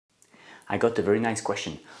I got a very nice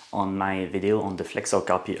question on my video on the flexor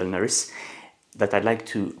carpi ulnaris that I'd like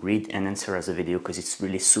to read and answer as a video because it's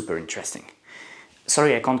really super interesting.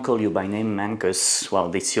 Sorry, I can't call you by name, man, because,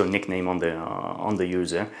 well, it's your nickname on the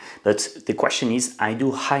user. But the question is, I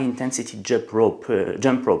do high-intensity jump rope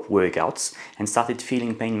workouts and started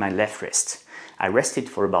feeling pain in my left wrist. I rested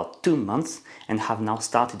for about 2 months and have now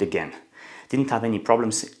started again. Didn't have any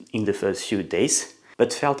problems in the first few days,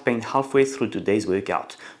 but felt pain halfway through today's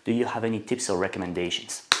workout. Do you have any tips or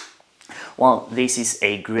recommendations? Well, this is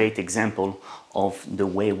a great example of the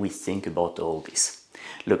way we think about all this.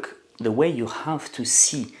 Look, the way you have to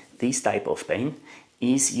see this type of pain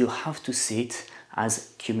is you have to see it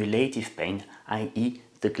as cumulative pain, i.e.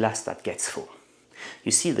 the glass that gets full.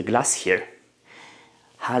 You see the glass here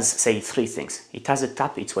has, say, 3 things. It has a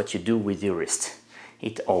tap, it's what you do with your wrist,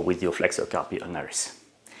 or with your flexor carpi ulnaris.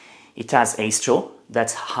 It has a straw,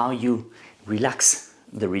 that's how you relax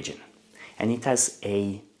the region. And it has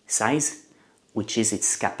a size, which is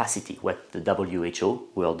its capacity, what the WHO,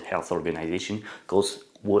 World Health Organization, calls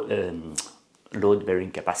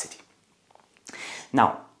load-bearing capacity.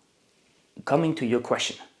 Now, coming to your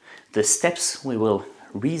question, the steps we will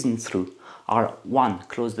reason through are 1.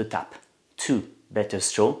 Close the tap, 2. Better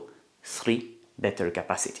straw, 3. Better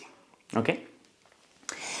capacity. Okay?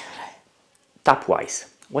 Tap-wise,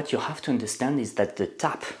 what you have to understand is that the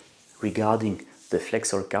tap regarding the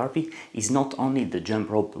flexor carpi is not only the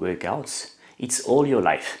jump rope workouts, it's all your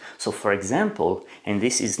life. So for example, and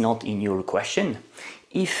this is not in your question,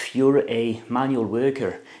 if you're a manual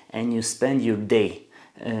worker and you spend your day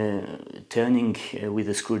turning with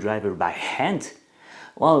a screwdriver by hand,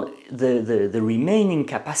 well, the remaining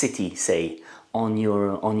capacity, say, on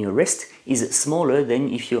your wrist is smaller than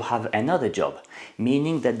if you have another job,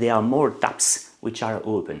 meaning that there are more taps which are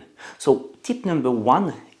open. So tip number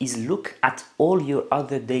 1 is look at all your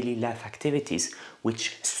other daily life activities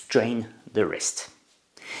which strain the wrist.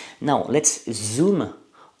 Now let's zoom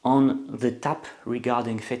on the tap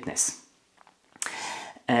regarding fitness.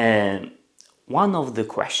 One of the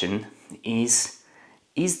question is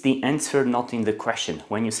the answer not in the question?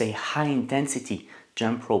 When you say high intensity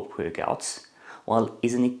jump rope workouts, well,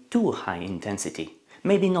 isn't it too high intensity?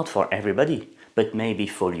 Maybe not for everybody, but maybe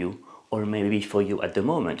for you, or maybe for you at the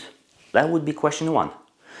moment. That would be question 1.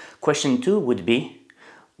 Question 2 would be,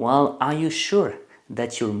 well, are you sure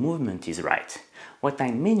that your movement is right? What I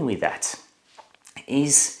mean with that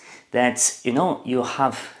is that, you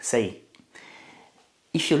have, say,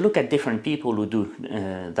 if you look at different people who do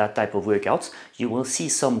that type of workouts, you will see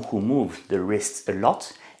some who move the wrists a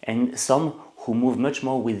lot and some who move much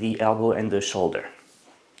more with the elbow and the shoulder.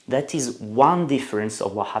 That is one difference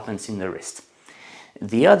of what happens in the wrist.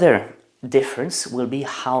 The other difference will be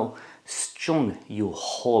how strong you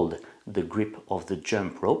hold the grip of the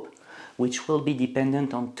jump rope, which will be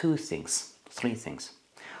dependent on 3 things.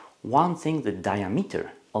 One thing, the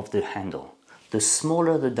diameter of the handle. The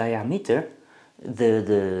smaller the diameter,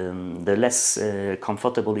 the less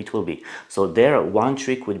comfortable it will be. So there, one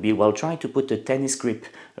trick would be, well, try to put a tennis grip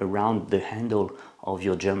around the handle of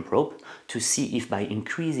your jump rope to see if by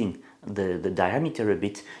increasing the diameter a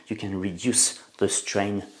bit, you can reduce the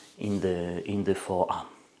strain in the forearm.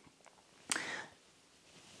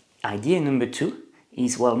 Idea number 2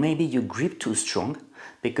 is, well, maybe you grip too strong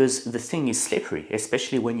because the thing is slippery,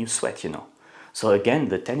 especially when you sweat, So again,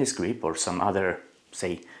 the tennis grip or some other,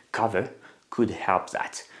 say, cover could help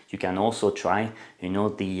that. You can also try,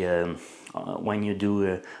 when you do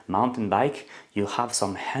a mountain bike, you have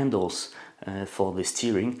some handles for the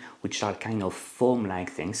steering, which are kind of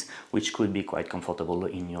foam-like things, which could be quite comfortable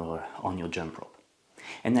on your jump rope.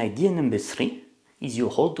 And idea number 3 is you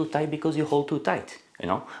hold too tight because you hold too tight,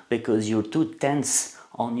 because you're too tense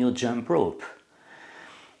on your jump rope.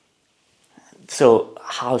 So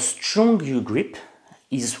how strong you grip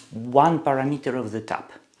is one parameter of the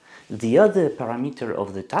tap. The other parameter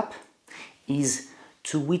of the tap is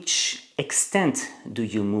to which extent do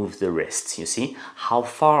you move the wrists, you see? How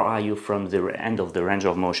far are you from the end of the range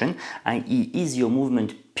of motion, i.e. is your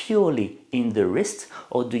movement purely in the wrist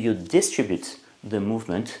or do you distribute the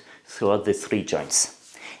movement throughout the 3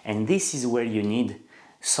 joints? And this is where you need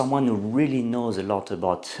someone who really knows a lot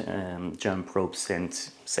about jump ropes and,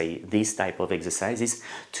 say, these type of exercises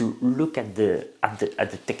to look at the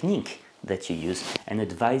technique that you use and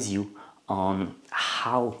advise you on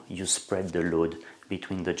how you spread the load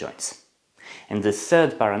between the joints. And the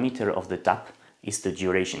third parameter of the tap is the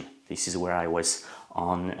duration. This is where I was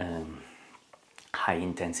on high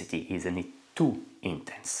intensity. Isn't it too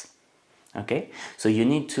intense? Okay, so you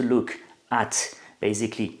need to look at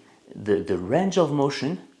basically the range of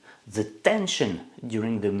motion the tension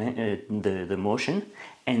during the motion,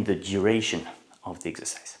 and the duration of the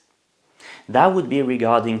exercise. That would be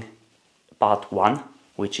regarding part 1,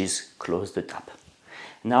 which is close the tap.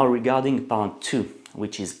 Now regarding part 2,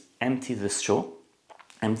 which is empty the straw.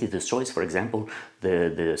 Empty the straw is, for example,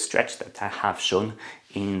 the stretch that I have shown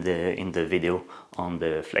in the video on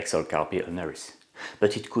the flexor carpi ulnaris.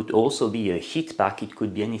 But it could also be a hit back, it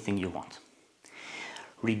could be anything you want.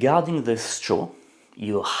 Regarding the straw,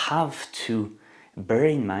 you have to bear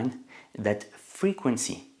in mind that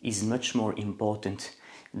frequency is much more important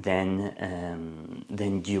than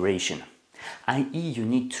duration. i.e. you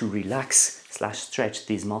need to relax / stretch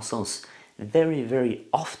these muscles very, very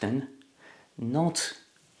often, not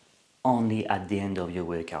only at the end of your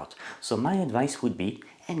workout. So my advice would be,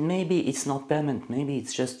 and maybe it's not permanent, maybe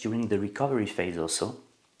it's just during the recovery phase also,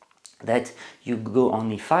 that you go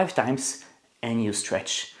only 5 times and you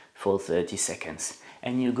stretch for 30 seconds.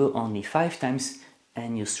 And you go only 5 times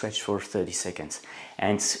and you stretch for 30 seconds.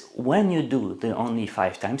 And when you do the only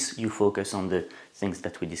 5 times, you focus on the things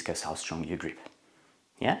that we discussed, how strong you grip.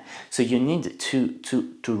 Yeah? So you need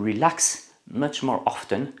to relax much more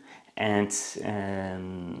often, and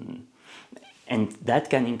that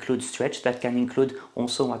can include stretch, that can include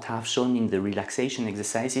also what I have shown in the relaxation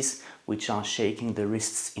exercises, which are shaking the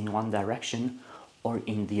wrists in one direction or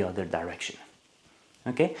in the other direction.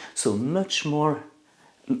 Okay, so much more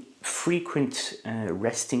frequent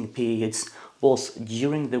resting periods, both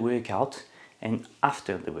during the workout and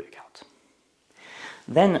after the workout.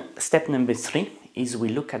 Then step number 3 is we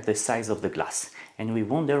look at the size of the glass and we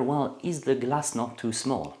wonder, well, is the glass not too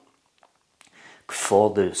small for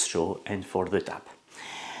the straw and for the tap?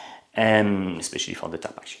 Especially for the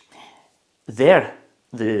tap, actually. There,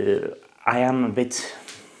 I am a bit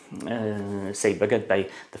say buggered by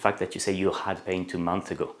the fact that you say you had pain 2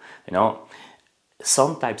 months ago. You know,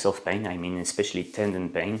 some types of pain, I mean especially tendon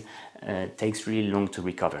pain, takes really long to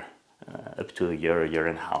recover, up to a year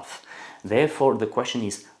and a half. Therefore, the question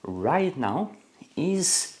is, right now,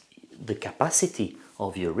 is the capacity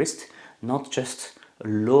of your wrist not just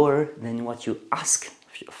lower than what you ask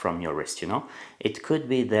from your wrist, you know? It could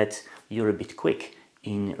be that you're a bit quick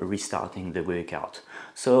in restarting the workout.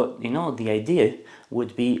 So, you know, the idea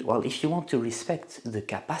would be, well, if you want to respect the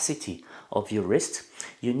capacity of your wrist,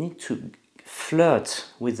 you need to flirt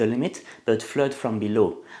with the limit, but flirt from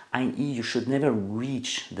below, i.e. you should never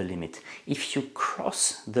reach the limit. If you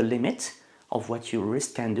cross the limit of what your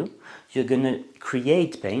wrist can do, you're gonna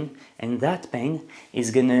create pain, and that pain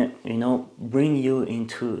is gonna, you know, bring you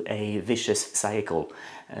into a vicious cycle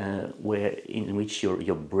in which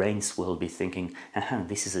your brains will be thinking,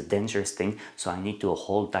 this is a dangerous thing, so I need to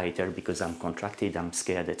hold tighter because I'm contracted, I'm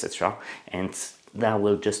scared, etc. And that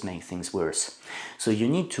will just make things worse. So you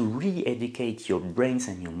need to re-educate your brains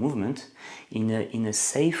and your movement in a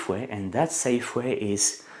safe way, and that safe way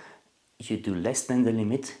is you do less than the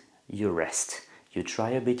limit, you rest. You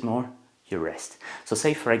try a bit more, you rest. So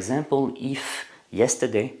say, for example, if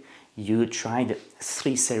yesterday you tried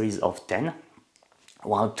 3 series of 10,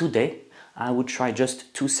 while today I would try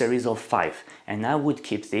just 2 series of 5, and I would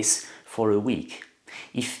keep this for a week.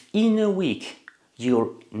 If in a week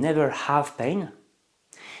you never have pain,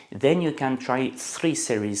 then you can try 3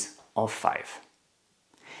 series of 5.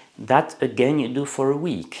 That again you do for a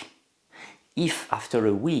week. If after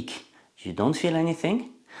a week you don't feel anything,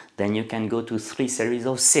 then you can go to 3 series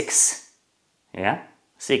of 6. Yeah?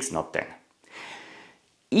 6, not 10.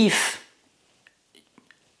 If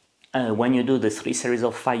when you do the 3 series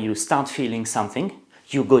of 5 you start feeling something,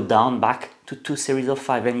 you go down back to 2 series of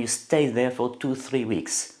 5 and you stay there for 2-3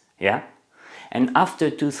 weeks. Yeah? And after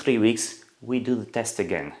 2-3 weeks we do the test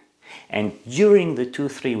again. And during the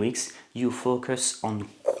 2-3 weeks you focus on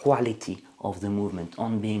quality of the movement,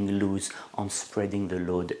 on being loose, on spreading the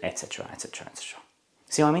load, etc, etc, etc.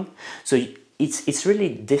 See what I mean? So it's really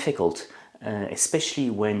difficult, especially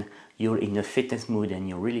when you're in a fitness mood and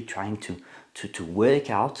you're really trying to work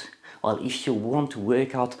out. Well, if you want to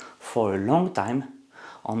work out for a long time,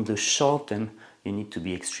 on the short term, you need to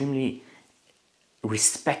be extremely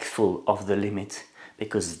respectful of the limit,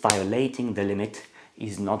 because violating the limit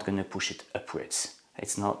is not going to push it upwards.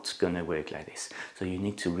 It's not going to work like this. So you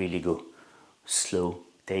need to really go slow,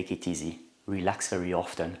 take it easy, relax very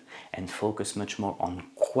often, and focus much more on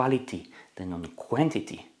quality than on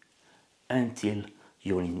quantity until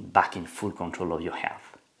you're back in full control of your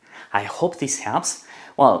health. I hope this helps.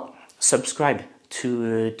 Well, subscribe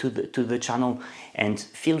to the channel and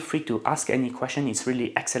feel free to ask any question. It's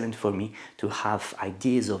really excellent for me to have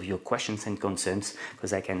ideas of your questions and concerns,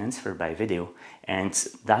 because I can answer by video, and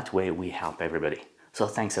that way we help everybody. So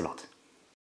thanks a lot.